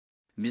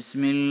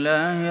بسم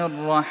الله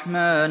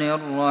الرحمن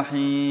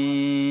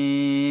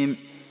الرحيم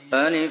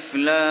ألف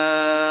لام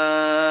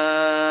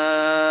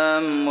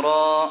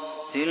را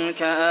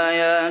تلك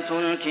آيات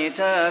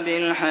الكتاب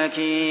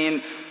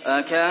الحكيم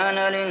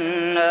أكان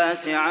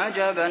للناس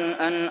عجبا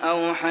أن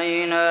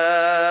أوحينا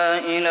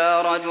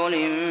إلى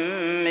رجل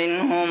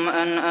منهم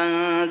أن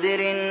أنذر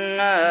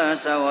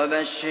الناس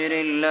وبشر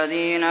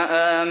الذين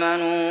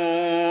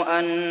آمنوا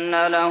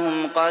أن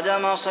لهم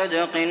قدم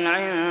صدق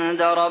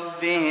عند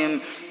ربهم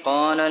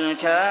قال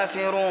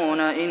الكافرون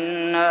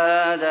إن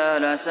هذا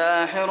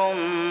لساحر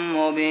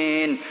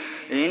مبين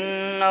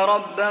إن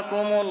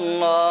ربكم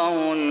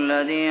الله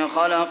الذي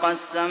خلق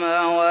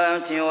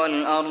السماوات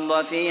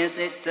والأرض في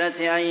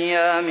 6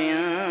 أيام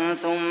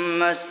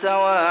ثم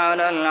استوى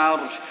على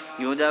العرش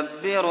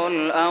يدبر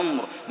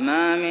الأمر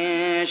ما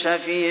من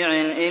شفيع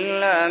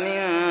إلا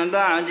من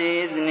بعد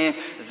إذنه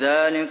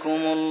ذلكم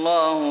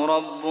الله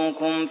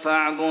ربكم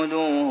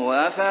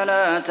فاعبدوه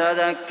أفلا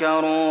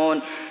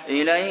تذكرون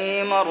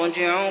إليه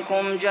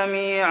مرجعكم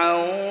جميعا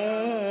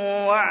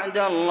وعد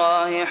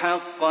الله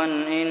حقا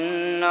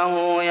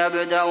إنه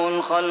يبدأ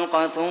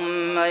الخلق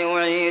ثم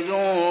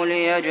يعيده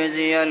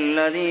ليجزي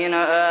الذين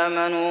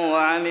آمنوا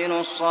وعملوا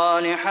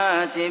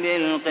الصالحات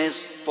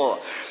بالقسط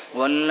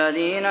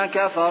والذين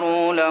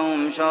كفروا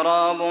لهم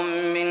شراب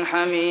من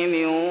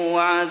حميم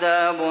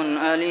وعذاب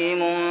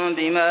أليم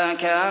بما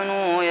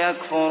كانوا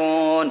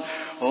يكفرون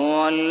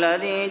هو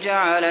الذي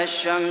جعل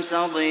الشمس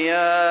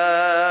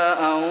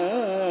ضياء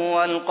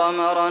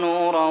والقمر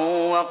نورا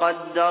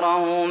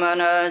وقدره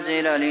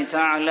منازل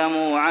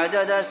لتعلموا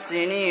عدد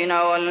السنين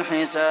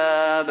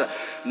والحساب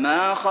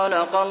ما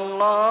خلق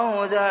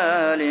الله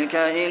ذلك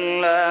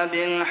إلا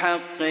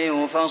بالحق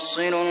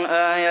يفصل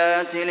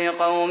الآيات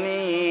لقوم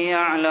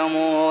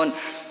يعلمون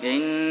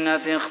إن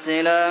في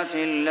اختلاف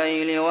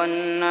الليل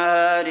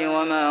والنهار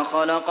وما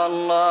خلق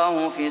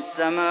الله في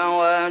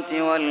السماوات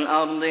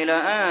والأرض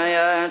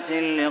لآيات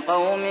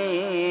لقوم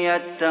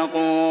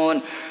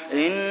يتقون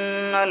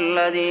إن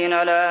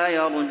الذين لا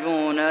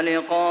يرجون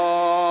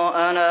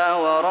لقاءنا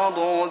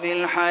ورضوا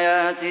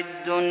بالحياة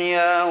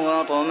الدنيا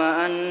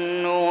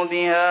واطمأنوا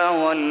بها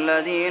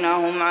والذين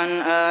هم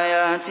عن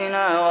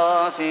آياتنا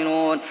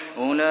غافلون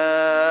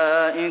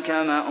أولئك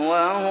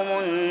مأواهم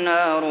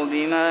النار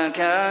بما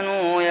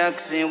كانوا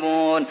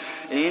يكسبون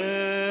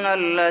إن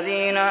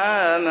الذين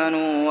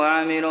آمنوا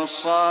وعملوا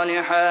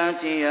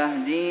الصالحات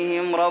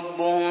يهديهم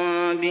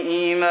ربهم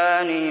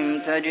بإيمانهم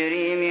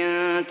تجري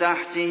من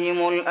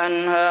تحتهم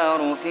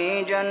الأنهار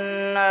في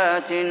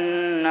جنات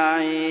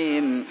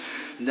النعيم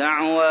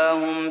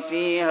دعواهم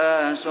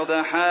فيها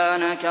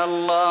سبحانك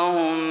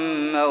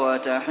اللهم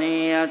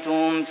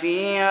وتحيتهم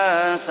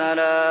فيها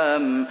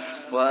سلام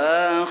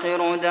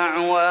وآخر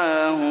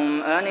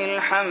دعواهم أن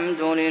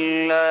الحمد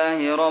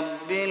لله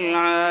رب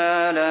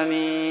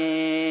العالمين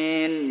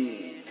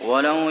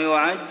ولو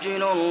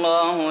يعجل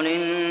الله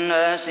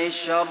للناس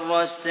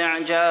الشر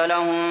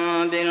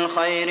استعجالهم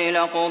بالخير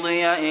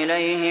لقضي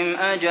إليهم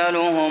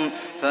أجلهم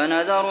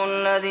فنذر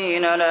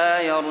الذين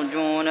لا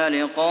يرجون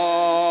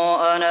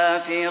لقاءنا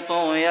في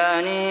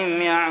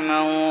طغيانهم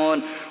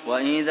يعمهون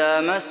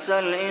وإذا مس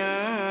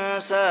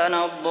الإنسان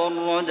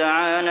الضر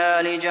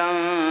دعانا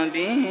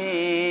لجنبه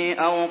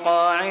أو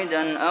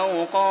قاعدا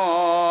أو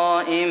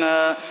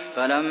قائما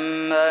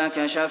فلما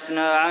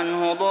كشفنا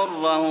عنه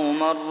ضره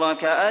مر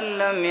كأن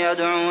لم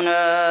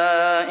يدعنا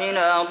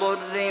إلى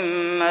ضر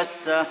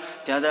مسه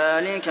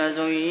كذلك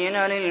زين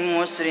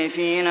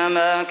للمسرفين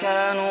ما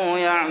كانوا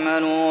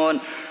يعملون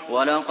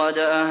ولقد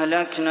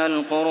أهلكنا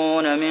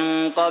القرون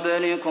من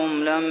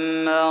قبلكم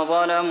لما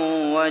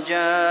ظلموا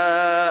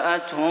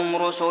وجاءتهم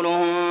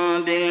رسلهم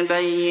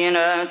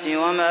بالبينات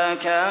وما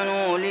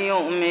كانوا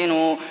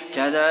ليؤمنوا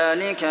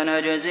كذلك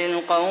نجزي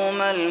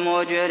القوم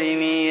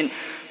المجرمين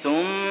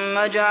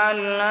ثم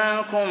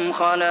جعلناكم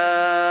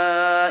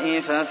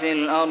خلائف في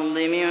الأرض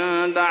من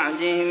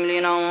بعدهم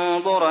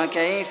لننظر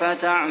كيف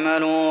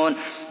تعملون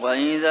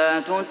وإذا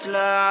تتلى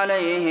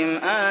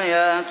عليهم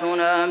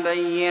آياتنا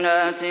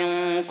بينات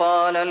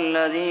قال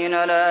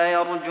الذين لا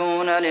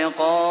يرجون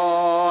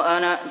لقاء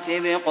نأت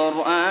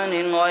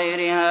بقرآن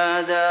غير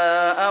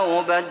هذا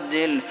أو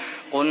بدله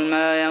قل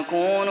ما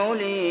يكون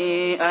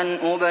لي أن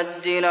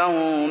أبدله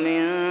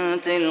من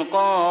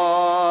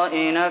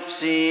تلقاء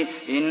نفسي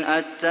إن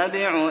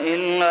أتبع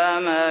إلا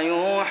ما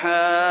يوحى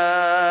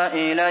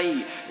إلي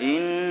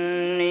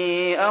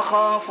إني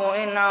أخاف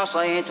إن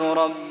عصيت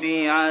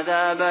ربي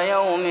عذاب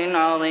يوم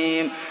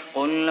عظيم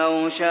قل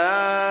لو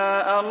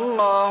شاء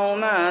الله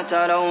ما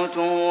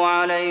تلوته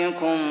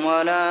عليكم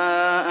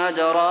ولا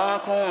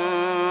أدراكم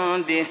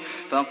به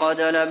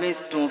فقد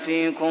لبثت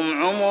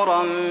فيكم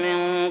عمرا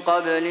من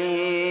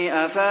قبله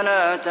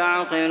أفلا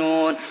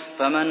تعقلون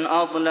فمن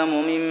أظلم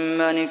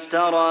ممن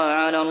افترى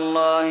على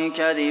الله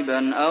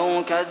كذبا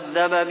أو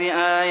كذب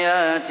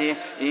بآياته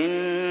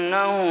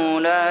إنه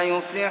لا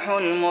يفلح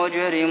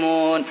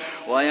المجرمون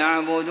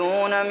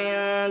ويعبدون من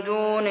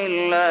دون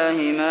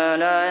الله ما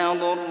لا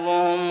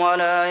يضرهم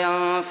ولا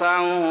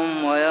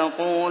ينفعهم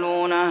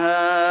ويقولون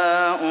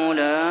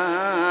هؤلاء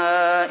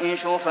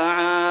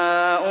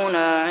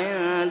شفعاؤنا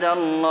عند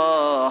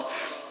الله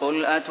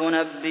قل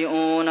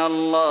أتنبئون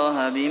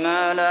الله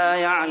بما لا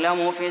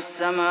يعلم في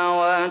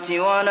السماوات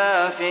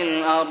ولا في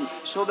الأرض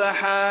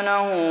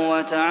سبحانه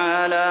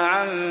وتعالى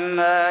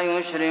عما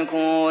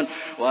يشركون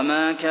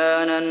وما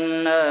كان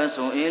الناس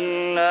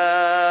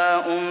إلا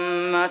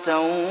أمة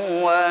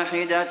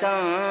واحدة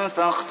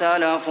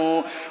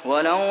فاختلفوا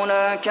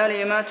ولولا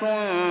كلمة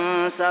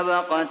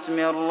سبقت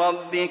من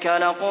ربك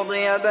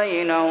لقضي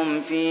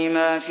بينهم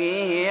فيما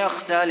فيه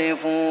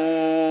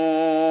يختلفون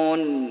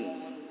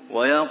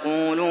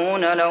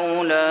ويقولون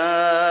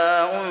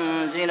لولا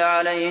أنزل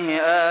عليه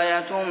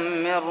آية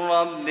من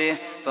ربه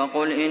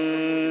فقل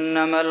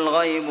إنما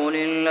الغيب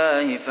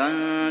لله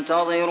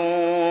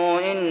فانتظروا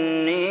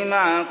إني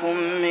معكم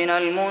من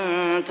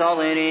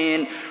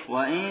المنتظرين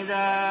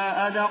وإذا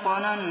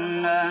أذقنا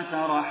الناس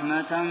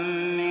رحمة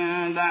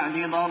من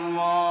بعد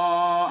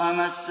ضراء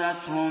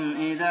مستهم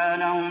إذا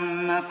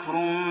لهم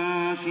مكر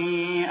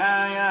في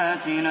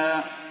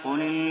آياتنا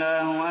قل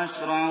الله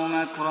أسرع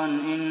مكرا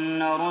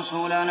إن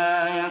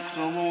رسلنا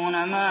يكتبون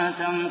ما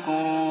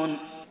تمكرون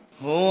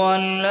هو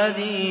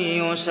الذي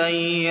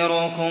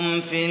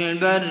يسيركم في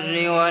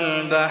البر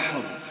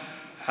والبحر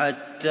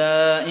حتى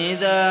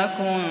إذا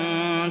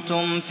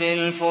كنتم في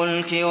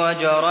الفلك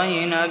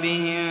وجرين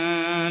بهم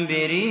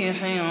بريح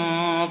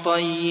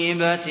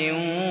طيبة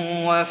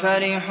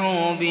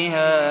وفرحوا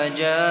بها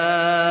جاءتها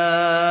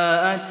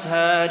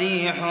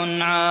ريح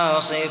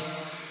عاصف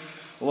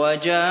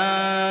وجاءهم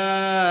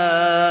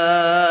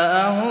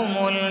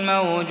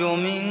الموج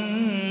من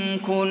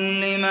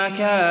كل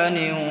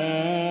مكان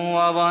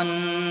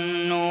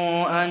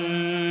وظنوا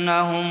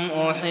أنهم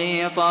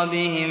أحيط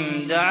بهم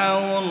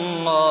دعوا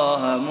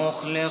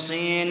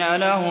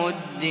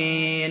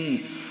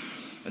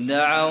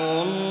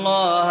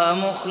الله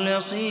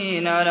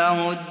مخلصين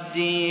له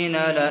الدين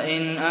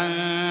لئن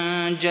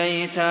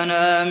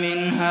أنجيتنا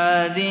من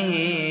هذه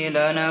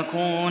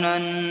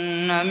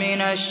لنكونن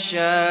من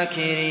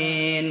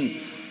الشاكرين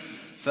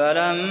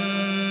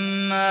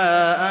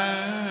فلما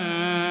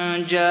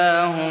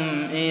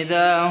أنجاهم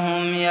إذا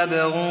هم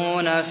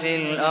يبغون في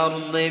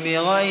الأرض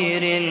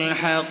بغير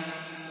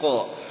الحق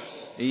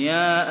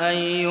يا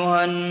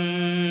أيها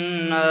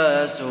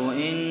الناس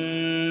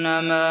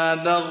إنما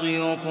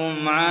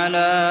بغيكم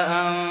على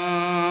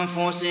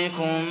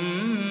أنفسكم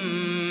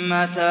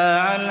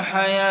متاع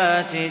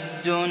الحياة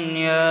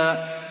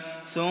الدنيا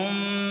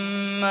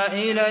ثم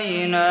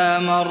إلينا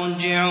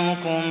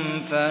مرجعكم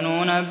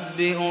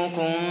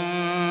فننبئكم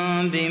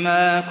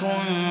بما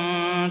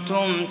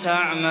كنتم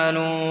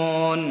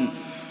تعملون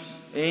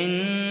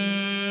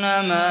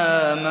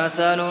إنما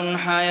مثل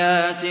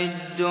الحياة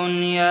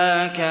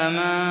الدنيا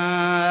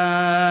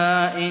كماء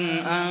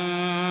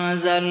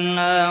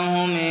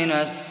أنزلناه من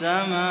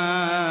السماء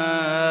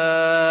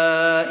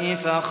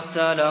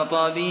فاختلط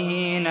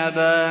به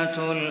نبات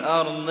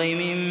الأرض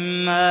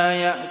مما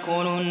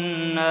يأكل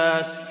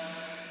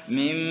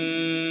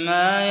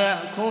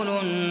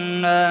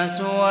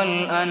الناس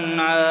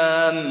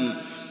والأنعام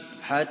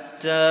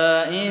حتى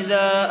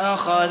إذا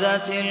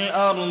أخذت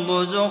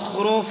الأرض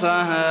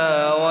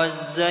زخرفها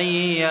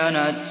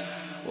وزينت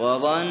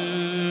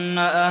وظن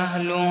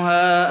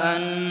أهلها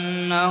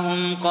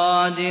أنهم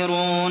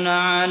قادرون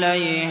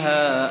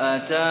عليها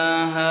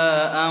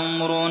أتاها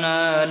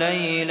أمرنا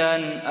ليلا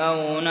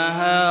أو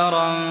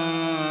نهارا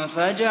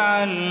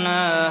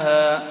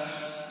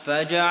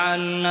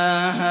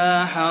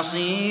فجعلناها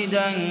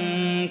حصيدا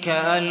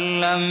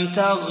كأن لم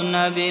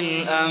تغن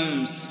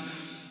بالأمس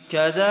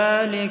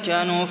كذلك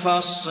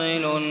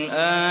نفصل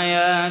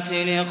الآيات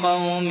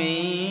لقوم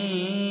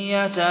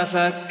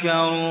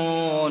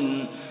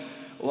يتفكرون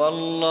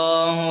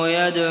والله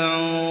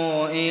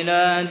يدعو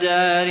إلى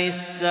دار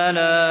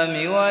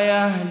السلام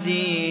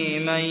ويهدي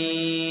من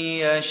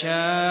يشاء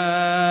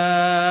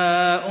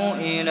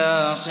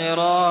إلى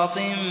صراط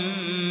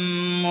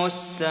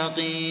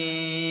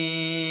مستقيم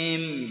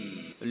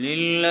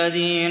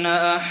للذين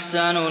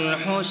أحسنوا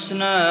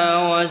الحسنى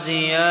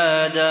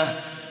وزيادة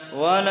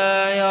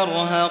ولا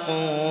يرهق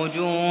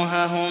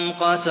وجوههم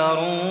قتر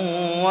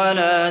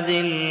ولا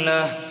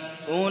ذلة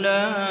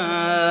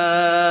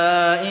أولئك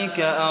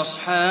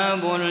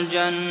أصحاب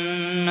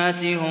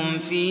الجنة هم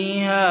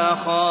فيها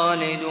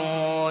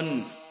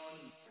خالدون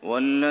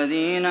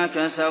والذين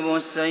كسبوا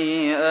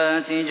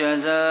السيئات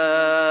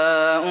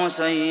جزاء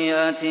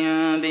سيئة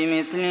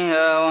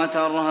بمثلها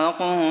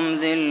وترهقهم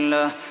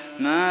ذلة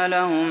ما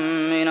لهم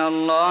من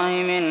الله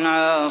من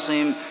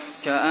عاصم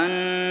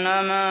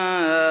كأنما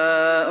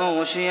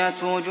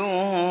أغشيت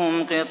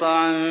وجوههم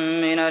قطعا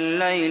من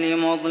الليل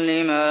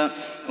مظلما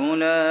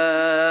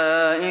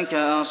أولئك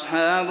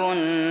أصحاب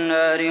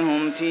النار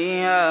هم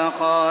فيها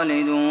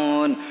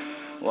خالدون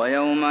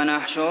ويوم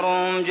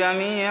نحشرهم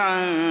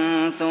جميعا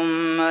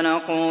ثم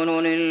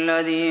نقول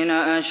للذين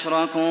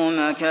أشركوا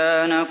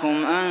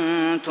مكانكم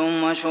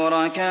أنتم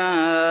وشركاؤكم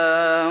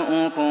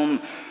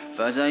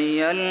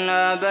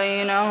فزيلنا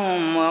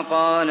بينهم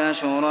وقال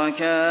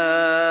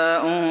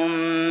شركاؤهم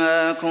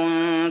ما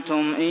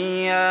كنتم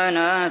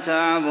إيانا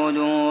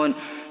تعبدون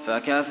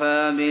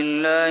فكفى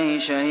بالله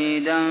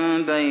شهيدا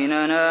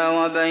بيننا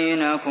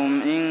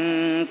وبينكم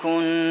إن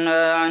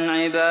كنا عن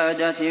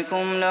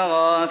عبادتكم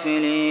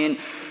لغافلين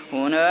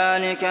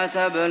هنالك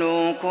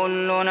تبلو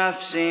كل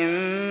نفس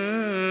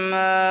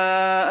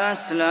ما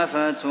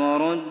أسلفت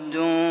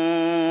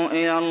وردوا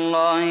إلى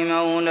الله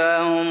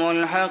مولاهم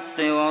الحق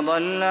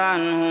وضل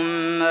عنهم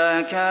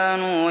ما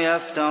كانوا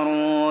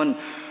يفترون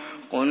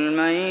قل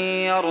من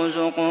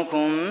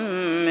يرزقكم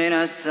من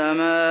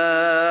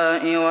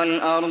السماء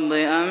والأرض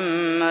أم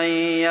من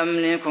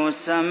يملك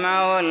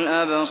السمع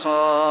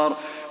والأبصار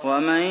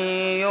ومن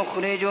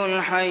يخرج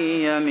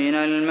الحي من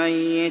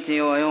الميت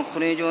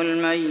ويخرج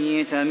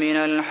الميت من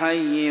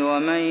الحي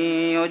ومن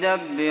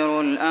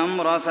يدبر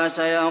الأمر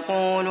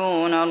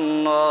فسيقولون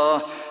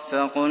الله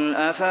فقل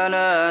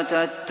أفلا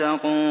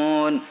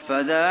تتقون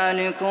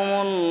فذلكم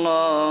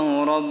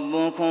الله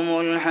ربكم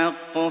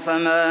الحق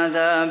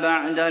فماذا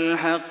بعد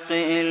الحق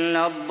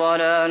إلا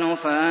الضلال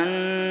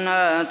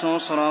فأنى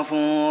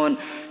تصرفون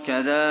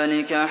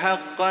كذلك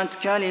حقت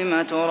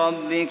كلمة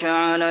ربك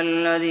على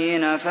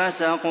الذين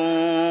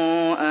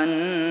فسقوا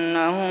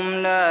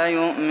أنهم لا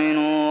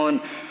يؤمنون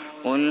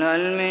قل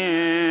هل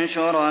من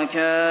شركائكم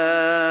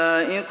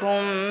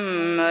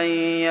من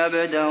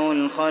يبدأ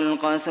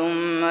الخلق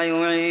ثم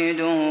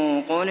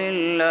يعيده قل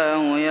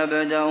الله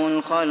يبدأ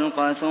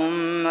الخلق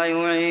ثم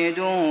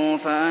يعيده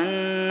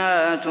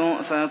فأنى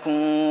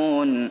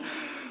تؤفكون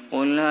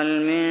قل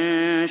هل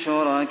من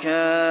شركائكم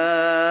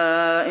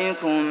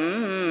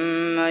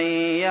من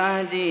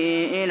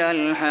يهدي إلى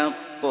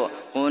الحق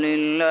قل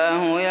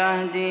الله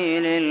يهدي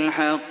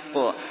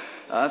للحق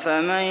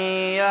أفمن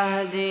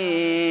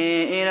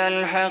يهدي إلى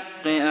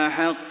الحق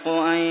أحق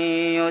أن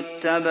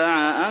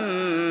يتبع أم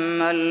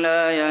من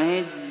لا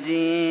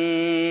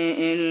يهدي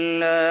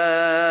إلا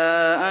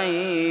أن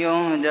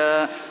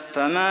يهدى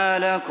فما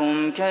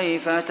لكم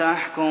كيف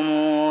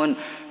تحكمون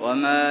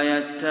وما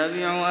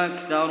يتبع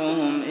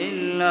أكثرهم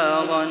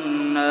إلا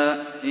ظنا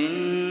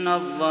إن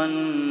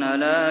الظن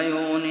لا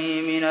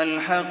يغني من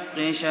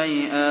الحق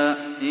شيئا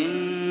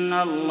إن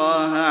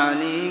الله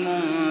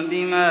عليم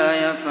بما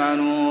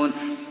يفعلون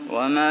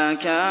وما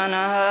كان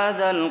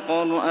هذا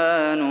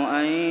القرآن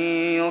أن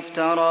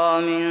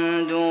يفترى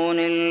من دون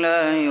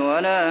الله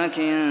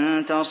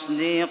ولكن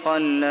تصديق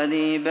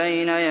الذي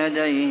بين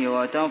يديه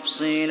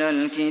وتفصيل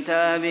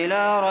الكتاب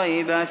لا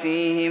ريب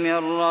فيه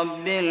من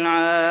رب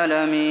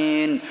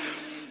العالمين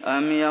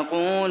أم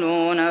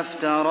يقولون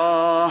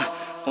افتراه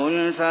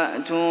قل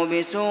فأتوا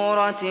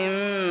بسورة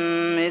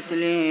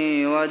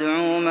مثله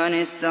وادعوا من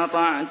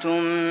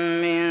استطعتم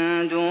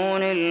من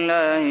دون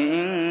الله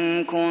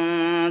إن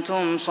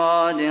كنتم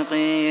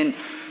صادقين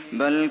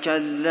بل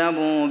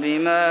كذبوا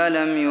بما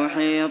لم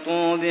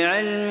يحيطوا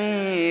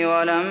بعلمه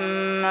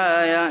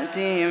ولما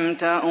يأتهم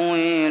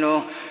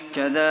تأويله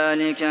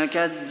كذلك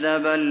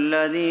كذب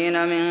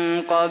الذين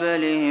من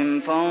قبلهم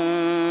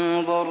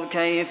فانظر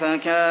كيف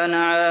كان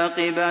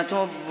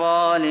عاقبة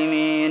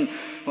الظالمين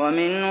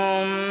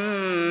ومنهم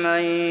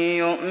من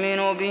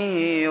يؤمن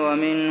به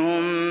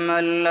ومنهم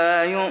من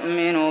لا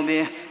يؤمن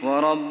به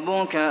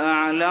وربك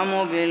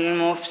أعلم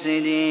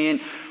بالمفسدين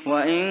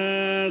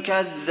وإن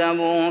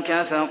كذبوك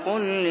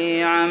فقل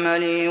لي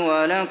عملي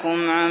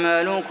ولكم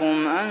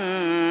عملكم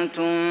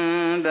أنتم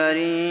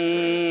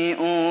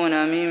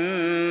بريئون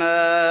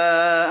مما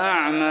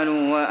أعمل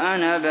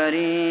وأنا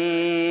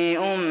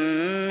بريء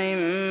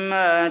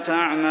مما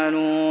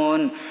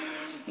تعملون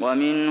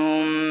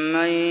ومنهم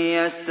من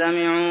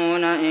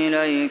يستمعون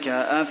إليك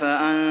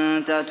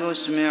أفأنت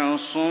تسمع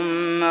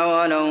الصم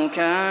ولو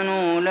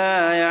كانوا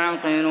لا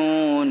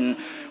يعقلون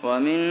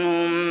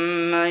ومنهم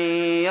من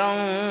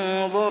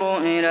ينظر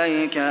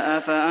إليك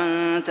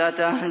أفأنت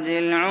تهدي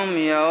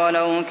العمي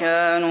ولو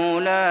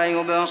كانوا لا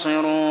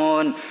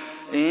يبصرون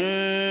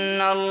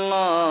إن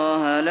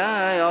الله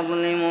لا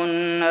يظلم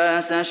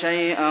الناس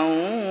شيئا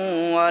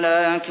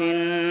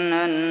ولكن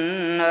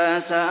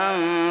الناس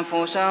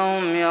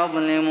أنفسهم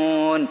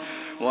يظلمون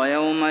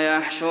ويوم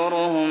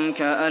يحشرهم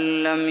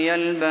كأن لم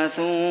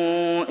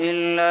يلبثوا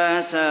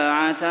إلا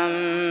ساعة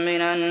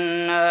من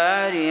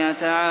النهار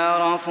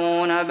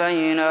يتعارفون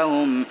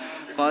بينهم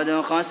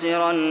قد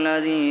خسر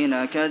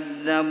الذين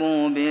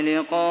كذبوا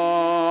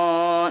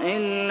بلقاء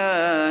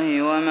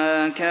الله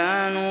وما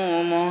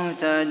كانوا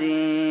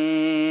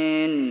مهتدين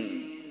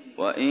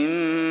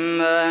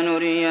وإما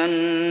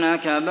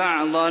نرينك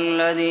بعض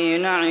الذي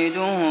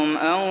نعدهم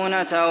أو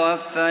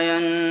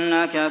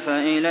نتوفينك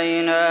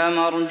فإلينا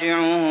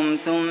مرجعهم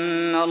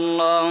ثم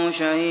الله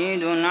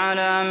شهيد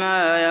على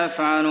ما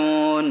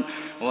يفعلون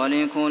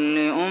ولكل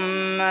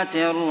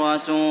أمة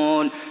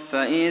رسول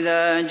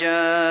فإذا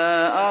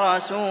جاء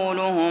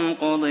رسولهم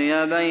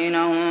قضي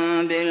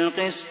بينهم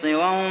بالقسط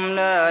وهم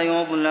لا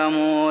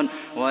يظلمون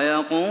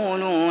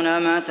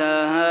ويقولون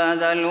متى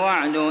هذا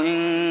الوعد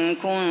إن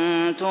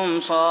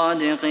كنتم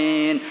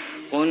صادقين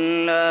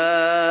قل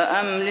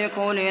لا أملك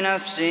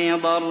لنفسي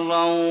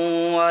ضرا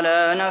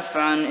ولا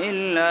نفعا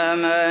إلا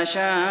ما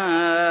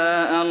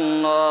شاء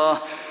الله ۚ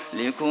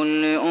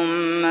لكل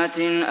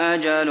أمة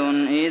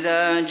أجل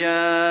إذا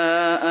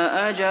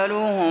جاء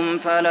أجلهم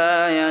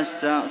فلا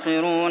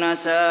يستأخرون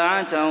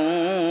ساعة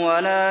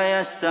ولا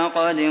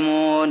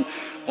يستقدمون.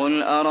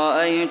 قل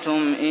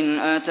أرأيتم إن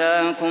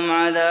أتاكم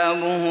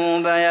عذابه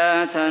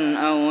بياتا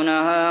أو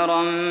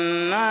نهارا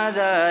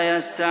ماذا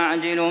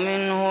يستعجل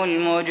منه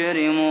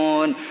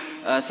المجرمون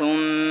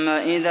أثم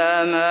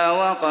إذا ما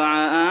وقع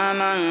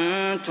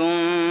آمنتم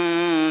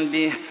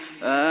به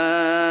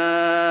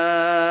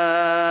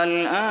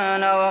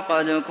الآن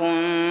وقد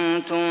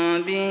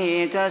كنتم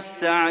به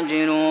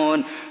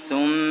تستعجلون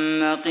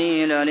ثم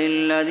قيل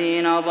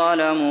للذين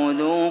ظلموا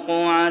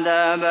ذوقوا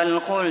عذاب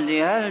الخلد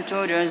هل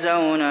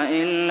تجزون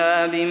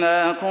إلا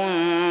بما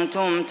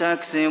كنتم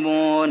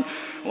تكسبون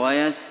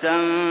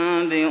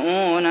ويستنبئونك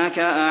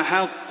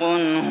أحق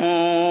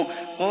هو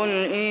قل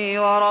إي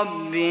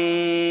وربي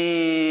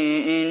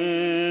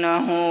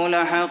إنه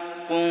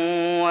لحق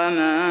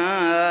وما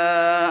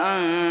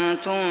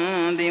أنتم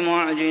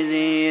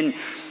بمعجزين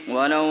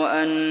ولو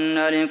أن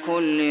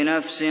لكل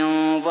نفس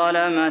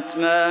ظلمت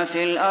ما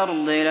في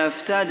الأرض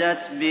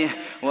لافتدت به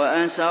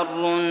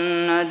وأسروا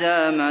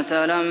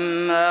الندامة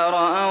لما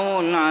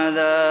رأوا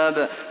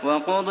العذاب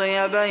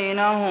وقضي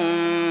بينهم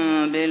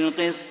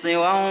بالقسط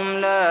وهم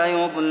لا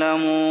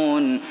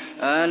يظلمون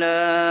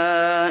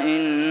ألا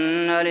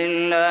إن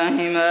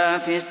لله ما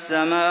في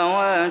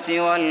السماوات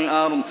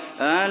والأرض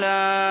ألا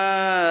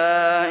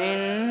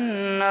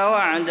إن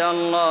وعد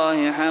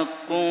الله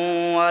حق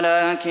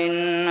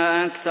ولكن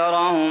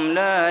أكثرهم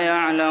لا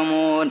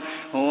يعلمون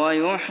هو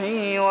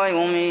يحيي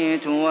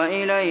ويميت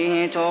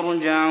وإليه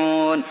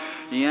ترجعون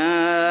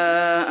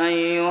يا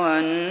أيها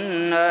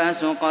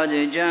الناس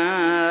قد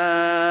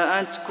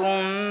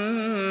جاءتكم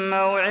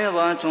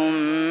موعظة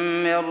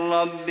من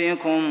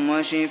ربكم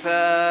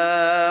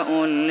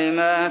وشفاء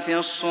لما في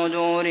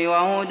الصدور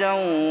وهدى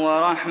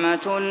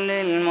ورحمة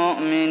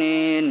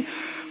للمؤمنين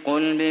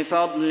قل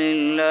بفضل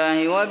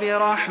الله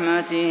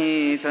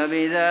وبرحمته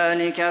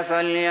فبذلك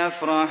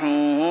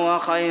فليفرحوا هو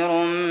خير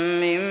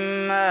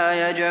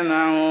مما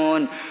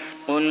يجمعون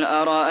قل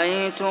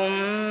أرأيتم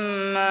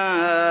ما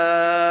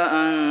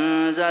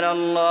أنزل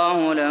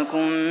الله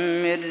لكم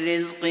من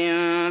رزق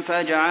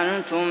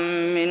فجعلتم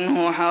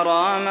منه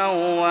حراما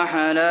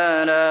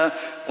وحلالا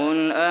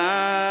قل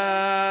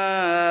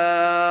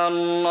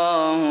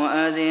الله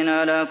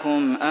أذن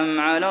لكم أم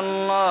على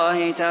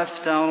الله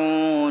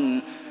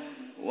تفترون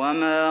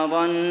وما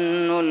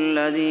ظن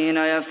الذين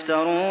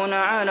يفترون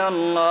على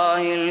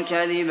الله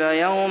الكذب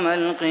يوم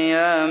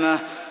القيامة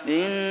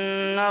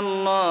إن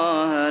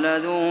الله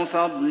لذو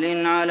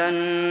فضل على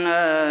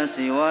الناس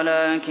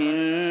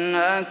ولكن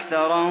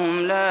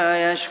أكثرهم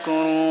لا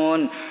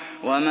يشكرون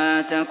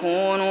وما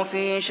تكون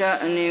في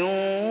شأن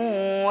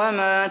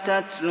وما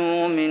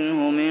تتلو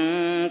منه من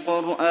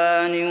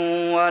قرآن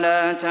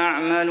ولا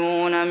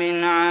تعملون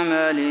من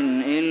عمل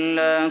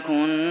إلا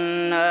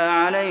كنا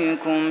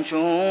عليكم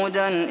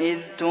شهودا إذ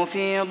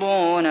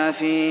تفيضون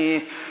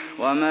فيه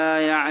وما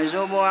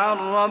يعزب عن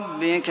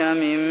ربك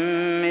من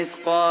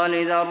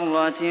مثقال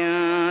ذرة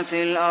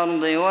في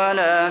الأرض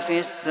ولا في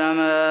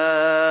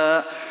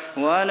السماء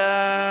ولا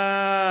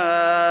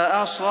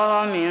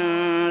أصغر من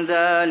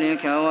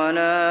ذلك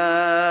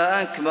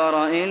ولا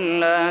أكبر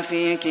إلا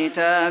في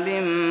كتاب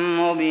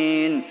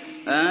مبين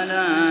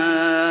ألا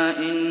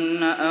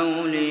إن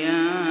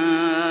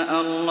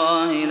أولياء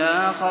الله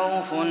لا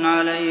خوف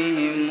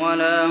عليهم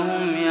ولا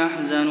هم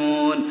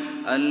يحزنون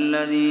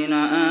الذين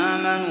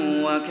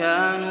آمنوا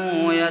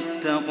وكانوا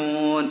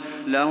يتقون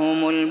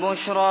لهم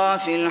البشرى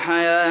في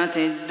الحياة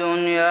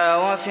الدنيا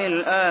وفي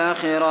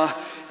الآخرة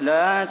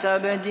لا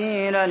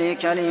تبديل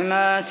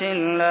لكلمات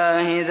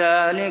الله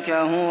ذلك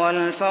هو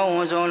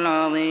الفوز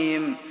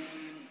العظيم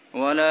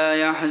ولا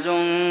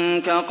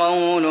يحزنك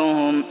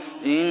قولهم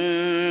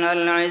إن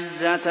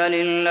العزة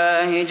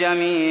لله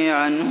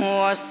جميعا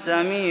هو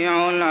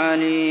السميع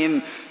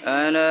العليم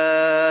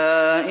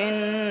ألا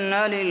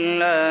إن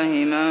لله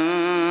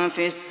من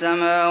في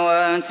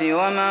السماوات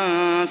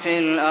ومن في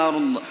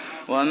الأرض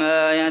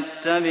وما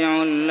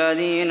يتبع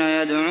الذين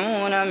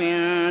يدعون من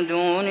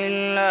دون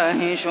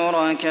الله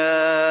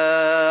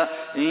شركاء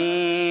إن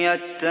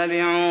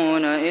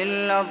يتبعون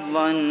إلا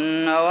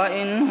الظن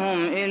وإن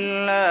هم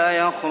إلا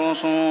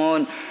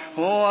يخرصون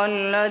هو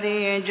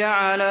الذي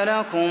جعل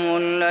لكم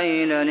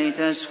الليل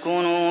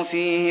لتسكنوا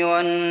فيه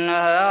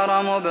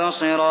والنهار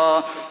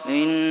مبصرا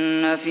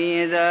إن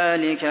في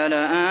ذلك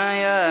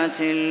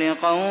لآيات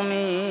لقوم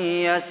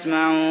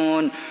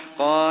يسمعون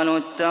قالوا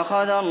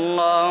اتخذ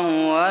الله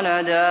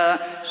ولدا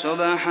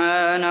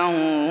سبحانه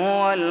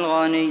هو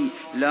الغني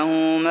له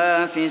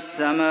ما في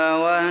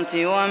السماوات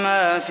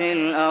وما في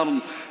الأرض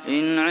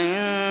إن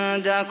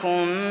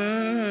عندكم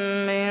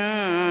من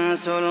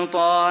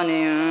سلطان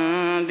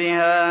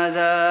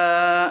بهذا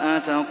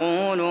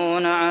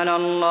أتقولون على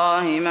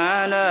الله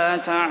ما لا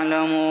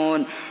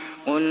تعلمون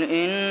قُلْ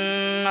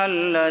إِنَّ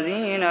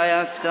الَّذِينَ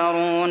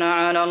يَفْتَرُونَ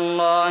عَلَى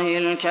اللَّهِ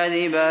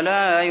الْكَذِبَ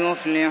لَا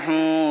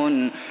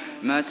يُفْلِحُونَ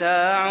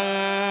مَتَاعٌ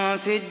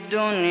فِي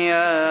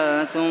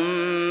الدُّنْيَا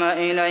ثُمَّ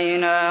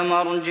إِلَيْنَا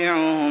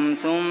مَرْجِعُهُمْ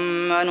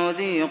ثُمَّ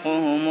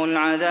نُذِيقُهُمُ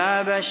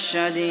الْعَذَابَ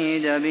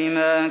الشَّدِيدَ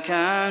بِمَا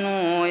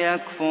كَانُوا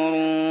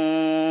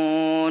يَكْفُرُونَ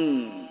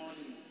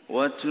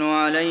وَاتْلُ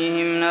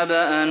عَلَيْهِمْ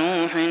نَبَأَ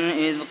نُوحٍ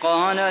إِذْ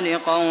قَالَ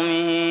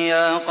لِقَوْمِهِ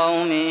يَا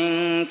قَوْمِ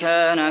إِن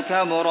كَانَ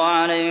كَبُرَ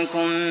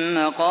عَلَيْكُم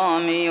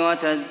مَّقَامِي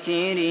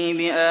وَتَذْكِيرِي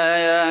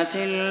بِآيَاتِ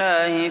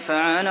اللَّهِ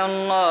فَعَلَى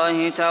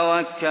اللَّهِ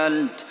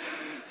تَوَكَّلْتُ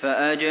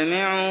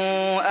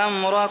فَأَجْمِعُوا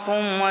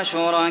أَمْرَكُمْ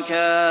وَشُرَكَاءَكُمْ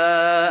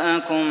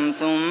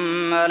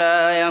ثُمَّ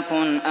لَا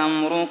يَكُنْ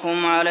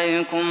أَمْرُكُمْ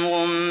عَلَيْكُمْ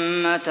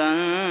غُمَّةً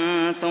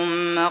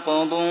ثُمَّ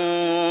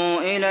اقْضُوا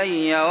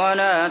إِلَيَّ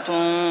وَلَا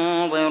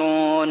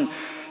تُنظِرُونِ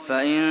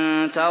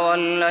فَإِن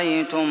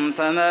تَوَلَّيْتُمْ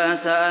فَمَا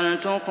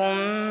سَأَلْتُكُم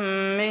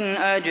مِّنْ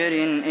أَجْرٍ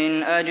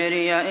إِنْ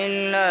أَجْرِيَ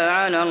إِلَّا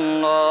عَلَى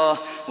اللَّهِ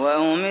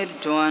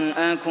وَأُمِرْتُ أَنْ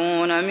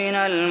أَكُونَ مِنَ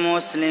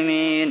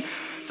الْمُسْلِمِينَ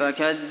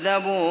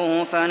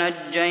فَكَذَّبُوهُ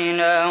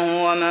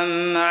فَنَجَّيْنَاهُ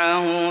وَمَن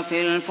مَّعَهُ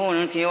فِي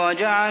الْفُلْكِ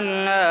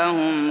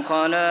وَجَعَلْنَاهُمْ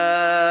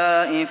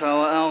خَلَائِفَ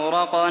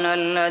وَأَغْرَقْنَا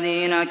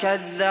الَّذِينَ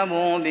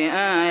كَذَّبُوا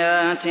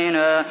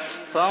بِآيَاتِنَا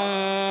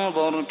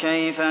فَانظُرْ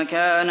كَيْفَ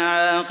كَانَ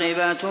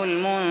عَاقِبَةُ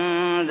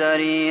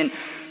الْمُنذَرِينَ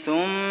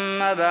ثُمَّ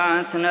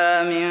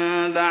بَعَثْنَا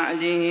مِن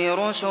بَعْدِهِ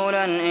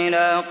رُسُلًا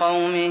إِلَىٰ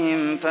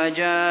قَوْمِهِمْ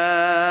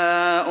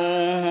فَجَاءُوهُم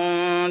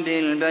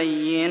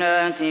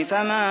بِالْبَيِّنَاتِ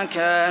فَمَا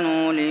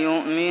كَانُوا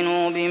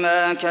لِيُؤْمِنُوا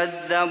بِمَا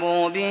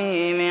كَذَّبُوا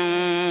بِهِ مِن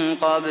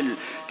قَبْلُ ۚ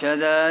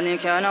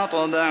كَذَٰلِكَ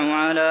نَطْبَعُ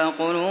عَلَىٰ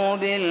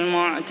قُلُوبِ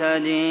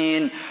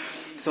الْمُعْتَدِينَ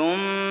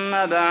ثُمَّ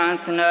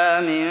بَعَثْنَا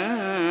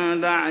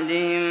مِن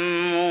بَعْدِهِم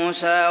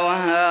مُّوسَىٰ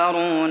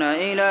وَهَارُونَ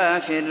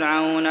إِلَىٰ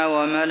فِرْعَوْنَ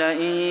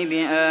وَمَلَئِهِ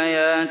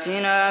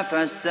بِآيَاتِنَا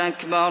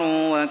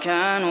فَاسْتَكْبَرُوا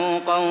وَكَانُوا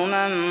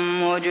قَوْمًا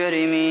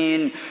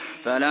مُّجْرِمِينَ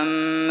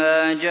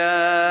فَلَمَّا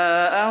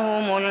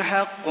جَاءَهُمُ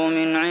الْحَقُّ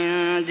مِنْ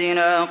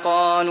عِندِنَا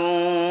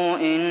قَالُوا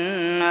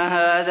إِنَّ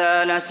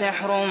هَٰذَا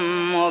لَسِحْرٌ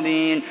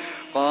مُّبِينٌ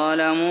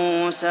قَالَ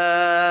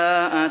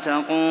مُوسَىٰ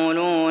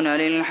أَتَقُولُونَ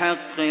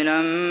لِلْحَقِّ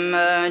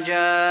لَمَّا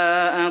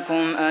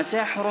جَاءَكُمْ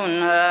أَسِحْرٌ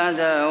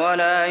هَٰذَا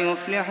وَلَا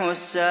يُفْلِحُ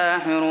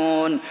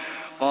السَّاحِرُونَ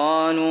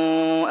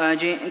قَالُوا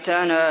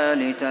أَجِئْتَنَا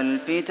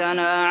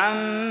لِتَلْفِتَنَا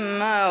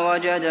عَمَّا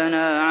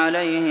وَجَدْنَا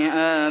عَلَيْهِ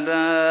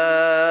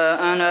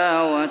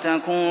آبَاءَنَا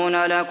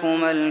وَتَكُونَ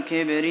لَكُمَا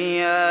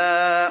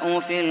الْكِبْرِيَاءُ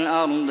فِي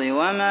الْأَرْضِ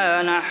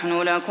وَمَا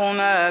نَحْنُ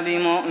لَكُمَا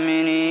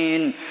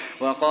بِمُؤْمِنِينَ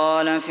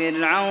وَقَالَ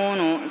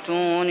فِرْعَوْنُ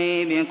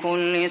ائْتُونِي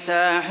بِكُلِّ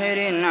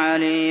سَاحِرٍ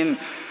عَلِيمٍ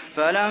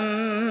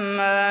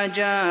فَلَمَّا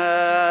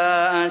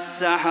جَاءَ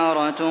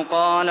السَّحَرَةُ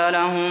قَالَ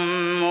لَهُم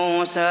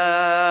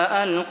مُّوسَىٰ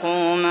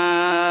أَلْقُوا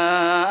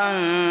مَا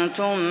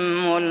أَنتُم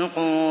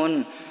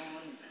مُّلْقُونَ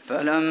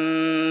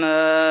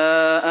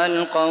فَلَمَّا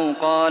أَلْقَوْا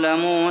قَالَ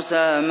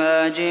مُوسَىٰ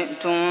مَا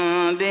جِئْتُم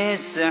بِهِ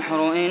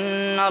السِّحْرُ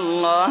إِنَّ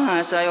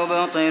اللَّهَ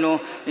سَيُبْطِلُهُ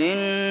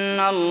إِنَّ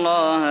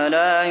اللَّهَ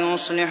لَا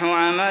يُصْلِحُ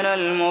عَمَلَ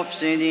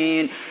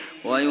الْمُفْسِدِينَ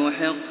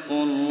وَيُحِقُّ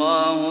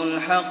اللَّهُ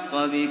الْحَقَّ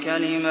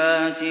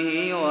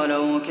بِكَلِمَاتِهِ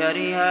وَلَوْ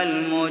كَرِهَ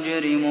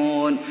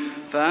الْمُجْرِمُونَ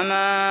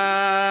فَمَا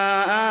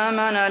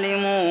آمَنَ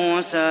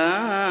لِمُوسَىٰ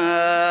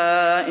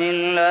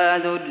إِلَّا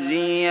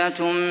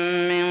ذُرِّيَّةٌ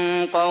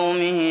مِّن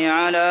قَوْمِهِ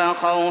عَلَىٰ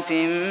خَوْفٍ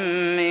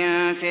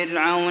مِّن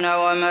فِرْعَوْنَ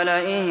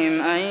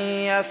وَمَلَئِهِمْ أَن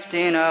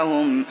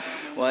يَفْتِنَهُمْ ۚ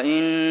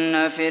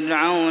وَإِنَّ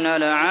فِرْعَوْنَ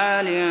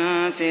لَعَالٍ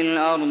فِي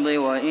الْأَرْضِ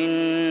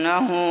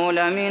وَإِنَّهُ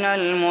لَمِنَ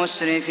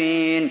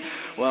الْمُسْرِفِينَ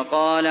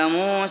وَقَالَ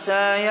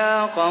مُوسَىٰ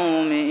يَا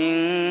قَوْمِ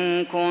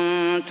إِن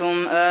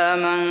كُنتُمْ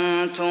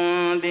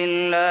آمَنتُم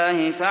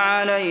بِاللَّهِ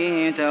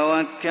فَعَلَيْهِ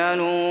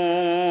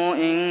تَوَكَّلُوا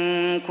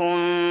إِن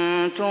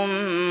كُنتُم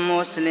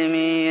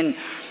مُّسْلِمِينَ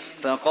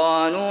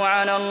فَقَالُوا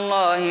عَلَى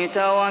اللَّهِ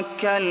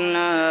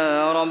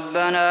تَوَكَّلْنَا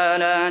رَبَّنَا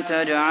لَا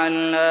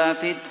تَجْعَلْنَا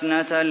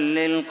فِتْنَةً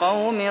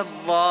لِّلْقَوْمِ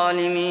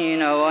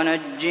الظَّالِمِينَ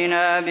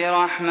وَنَجِّنَا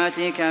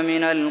بِرَحْمَتِكَ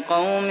مِنَ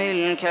الْقَوْمِ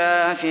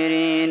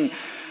الْكَافِرِينَ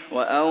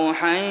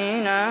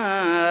وَأَوْحَيْنَا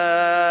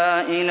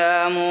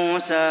إِلَىٰ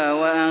مُوسَىٰ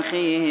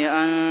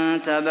وَأَخِيهِ أَن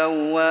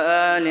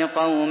تَبَوَّآ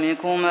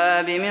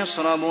لِقَوْمِكُمَا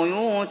بِمِصْرَ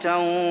بُيُوتًا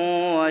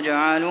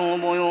وَاجْعَلُوا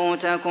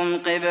بُيُوتَكُمْ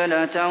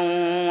قِبْلَةً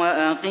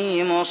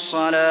وَأَقِيمُوا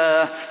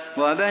الصَّلَاةَ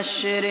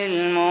وَبَشِّرِ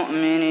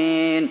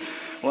الْمُؤْمِنِينَ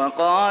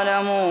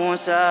وَقَالَ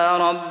مُوسَىٰ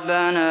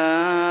رَبَّنَا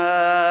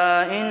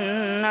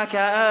إِنَّكَ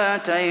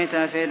آتَيْتَ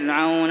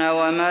فِرْعَوْنَ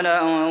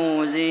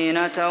وَمَلَأَهُ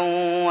زِينَةً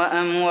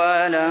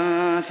وَأَمْوَالًا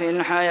فِي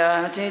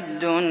الْحَيَاةِ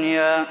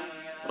الدُّنْيَا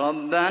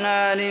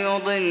رَبَّنَا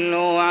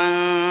لِيُضِلُّوا عَن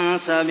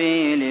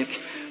سَبِيلِكَ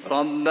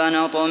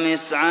رَبَّنَا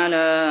اطْمِسْ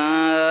عَلَىٰ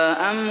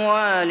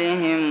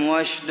أَمْوَالِهِمْ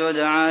وَاشْدُدْ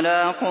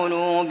عَلَىٰ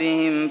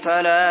قُلُوبِهِمْ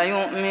فَلَا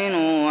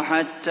يُؤْمِنُوا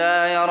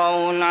حَتَّىٰ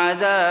يَرَوُا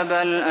الْعَذَابَ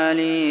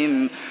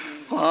الْأَلِيمَ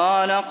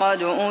قال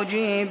قد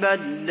أجيبت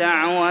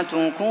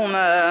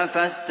دعوتكما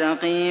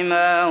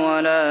فاستقيما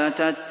ولا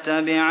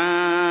تتبعان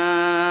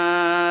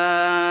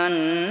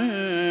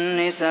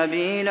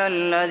سبيل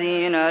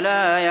الذين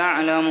لا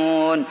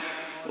يعلمون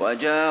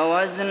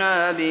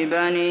وجاوزنا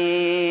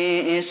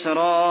ببني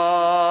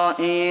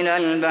إسرائيل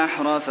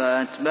البحر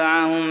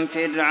فأتبعهم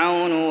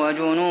فرعون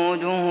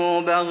وجنوده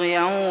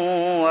بغيا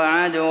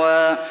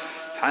وعدوا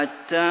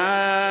حتى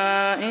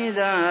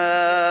إذا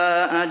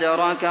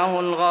أدركه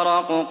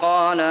الغرق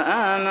قال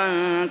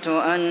آمنت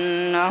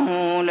أنه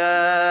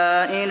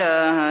لا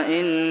إله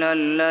إلا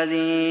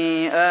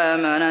الذي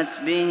آمنت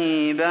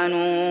به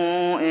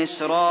بنو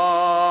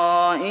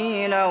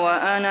إسرائيل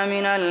وأنا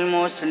من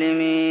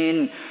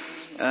المسلمين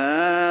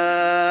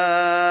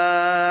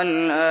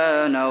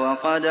الآن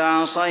وقد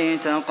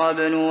عصيت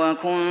قبل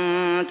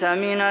وكنت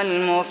من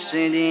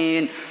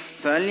المفسدين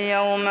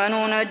فاليوم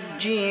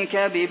ننجيك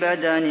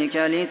ببدنك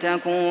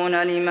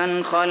لتكون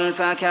لمن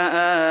خلفك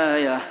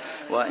آية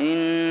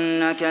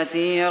وإن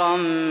كثيرا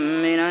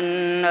من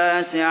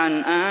الناس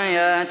عن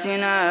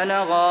آياتنا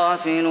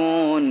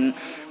لغافلون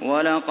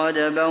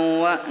ولقد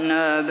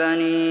بوأنا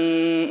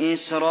بني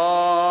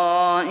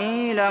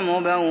إسرائيل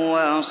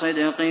مبوأ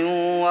صدق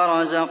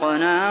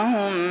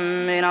ورزقناهم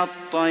من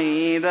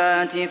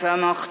الطيبات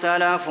فما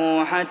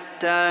اختلفوا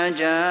حتى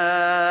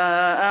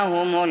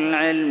جاءهم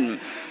العلم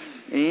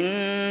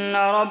إن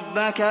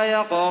ربك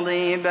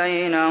يقضي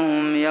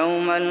بينهم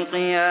يوم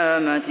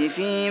القيامة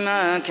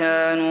فيما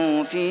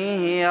كانوا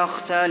فيه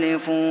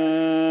يختلفون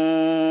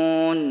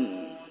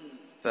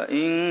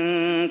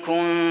فإن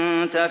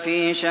كنت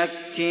في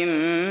شك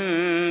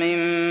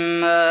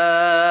مما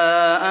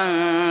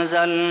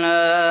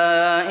أنزلنا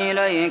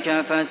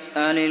إليك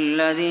فاسأل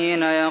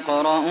الذين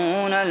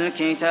يقرؤون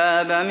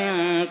الكتاب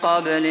من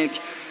قبلك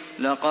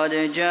لقد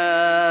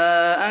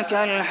جاءك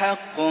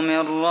الحق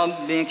من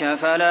ربك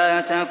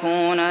فلا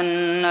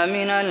تكونن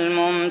من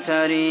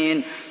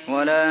الممترين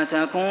ولا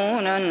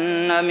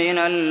تكونن من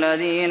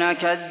الذين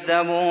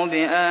كذبوا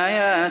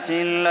بآيات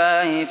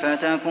الله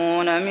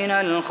فتكون من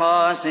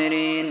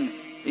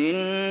الخاسرين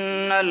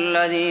إن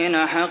الذين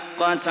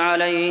حقت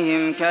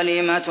عليهم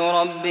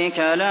كلمة ربك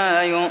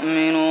لا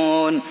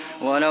يؤمنون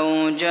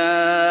ولو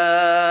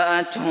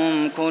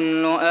جاءتهم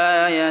كل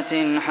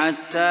آية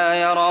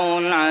حتى يروا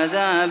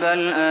العذاب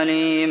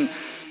الأليم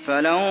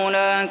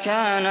فلولا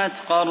كانت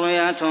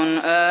قرية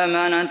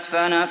آمنت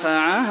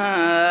فنفعها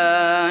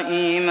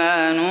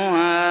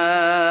إيمانها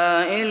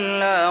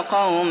إلا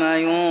قوم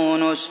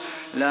يونس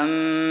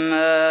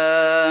لما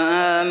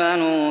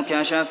آمنوا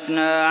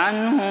كشفنا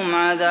عنهم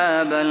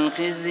عذاب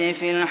الخزي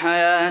في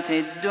الحياة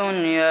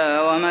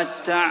الدنيا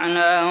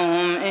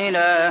ومتعناهم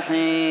إلى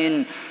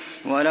حين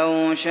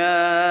ولو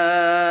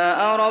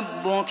شاء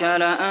ربك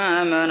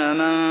لآمن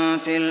من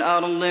في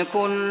الأرض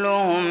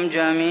كلهم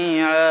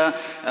جميعا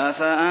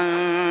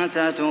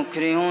أفأنت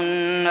تكره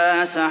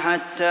الناس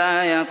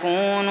حتى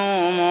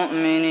يكونوا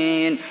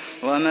مؤمنين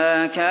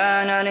وما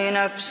كان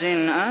لنفس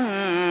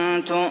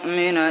أن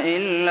تؤمن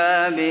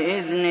إلا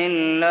بإذن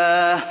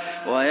الله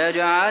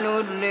ويجعل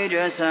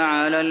الرجس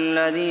على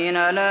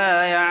الذين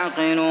لا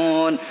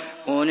يعقلون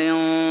قل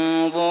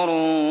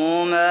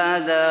انظروا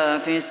ماذا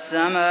في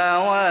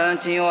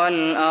السماوات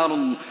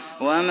والأرض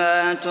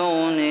وما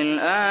تغني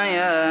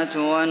الآيات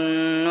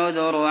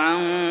والنذر عن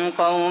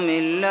قوم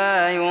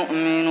لا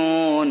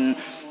يؤمنون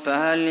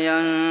فهل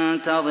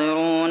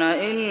ينتظرون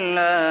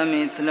إلا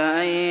مثل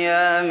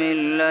أيام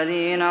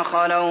الذين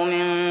خلوا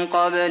من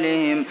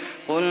قبلهم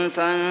قل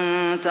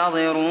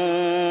فانتظروا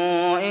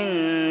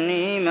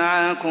إني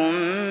معكم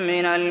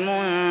من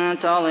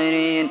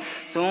المنتظرين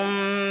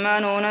ثم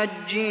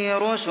ننجي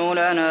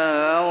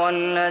رسلنا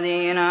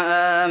والذين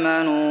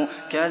آمنوا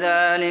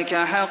كذلك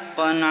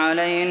حقا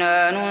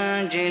علينا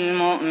ننجي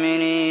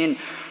المؤمنين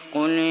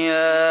قل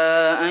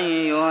يا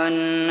أيها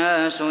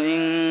الناس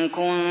إن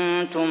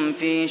كنتم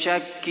في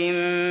شك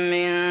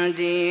من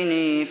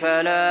ديني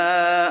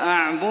فلا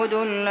أعبد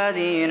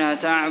الذين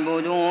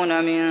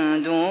تعبدون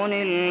من دون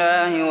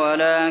الله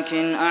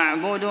ولكن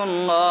أعبد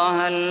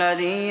الله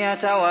الذي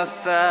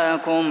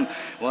يتوفاكم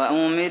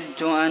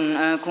وأمرت أن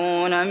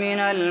أكون من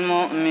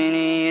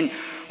المؤمنين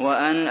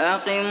وأن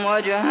أقم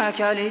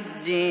وجهك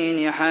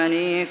للدين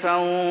حنيفا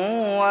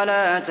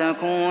ولا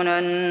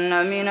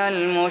تكونن من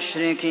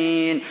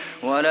المشركين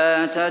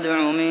ولا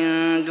تدع من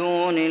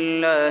دون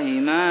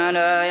الله ما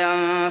لا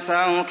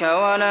ينفعك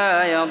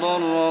ولا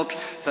يضرك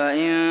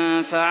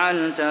فإن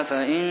فعلت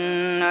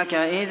فإنك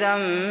إذا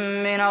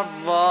من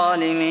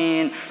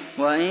الظالمين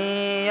وإن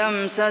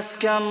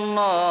يمسسك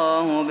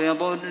الله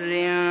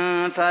بضر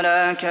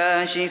فلا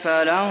كاشف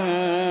له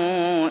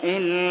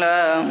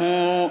إلا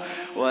هو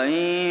وإن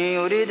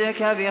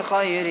يردك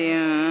بخير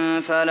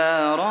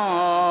فلا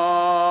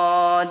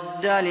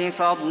راد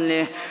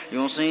لفضله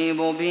يصيب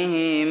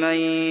به من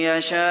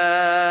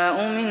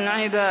يشاء من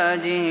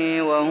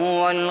عباده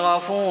وهو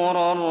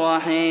الغفور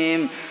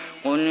الرحيم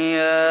قُلْ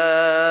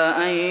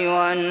يَا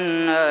أَيُّهَا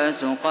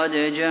النَّاسُ قَدْ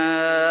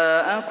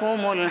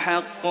جَاءَكُمُ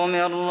الْحَقُّ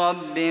مِن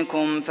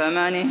رَّبِّكُمْ ۖ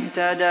فَمَنِ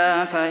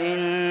اهْتَدَىٰ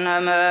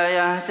فَإِنَّمَا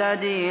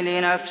يَهْتَدِي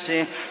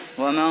لِنَفْسِهِ ۖ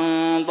وَمَن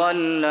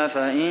ضَلَّ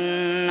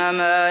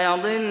فَإِنَّمَا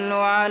يَضِلُّ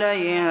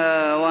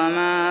عَلَيْهَا ۖ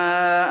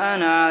وَمَا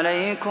أَنَا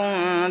عَلَيْكُم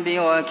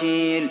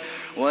بِوَكِيلٍ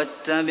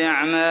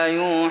وَاتَّبِعْ مَا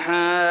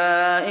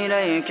يُوحَىٰ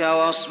إِلَيْكَ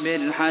وَاصْبِرْ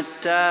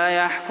حَتَّىٰ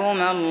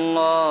يَحْكُمَ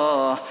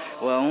اللَّهُ ۚ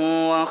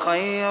وَهُوَ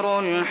خَيْرُ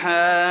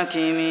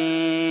الْحَاكِمِينَ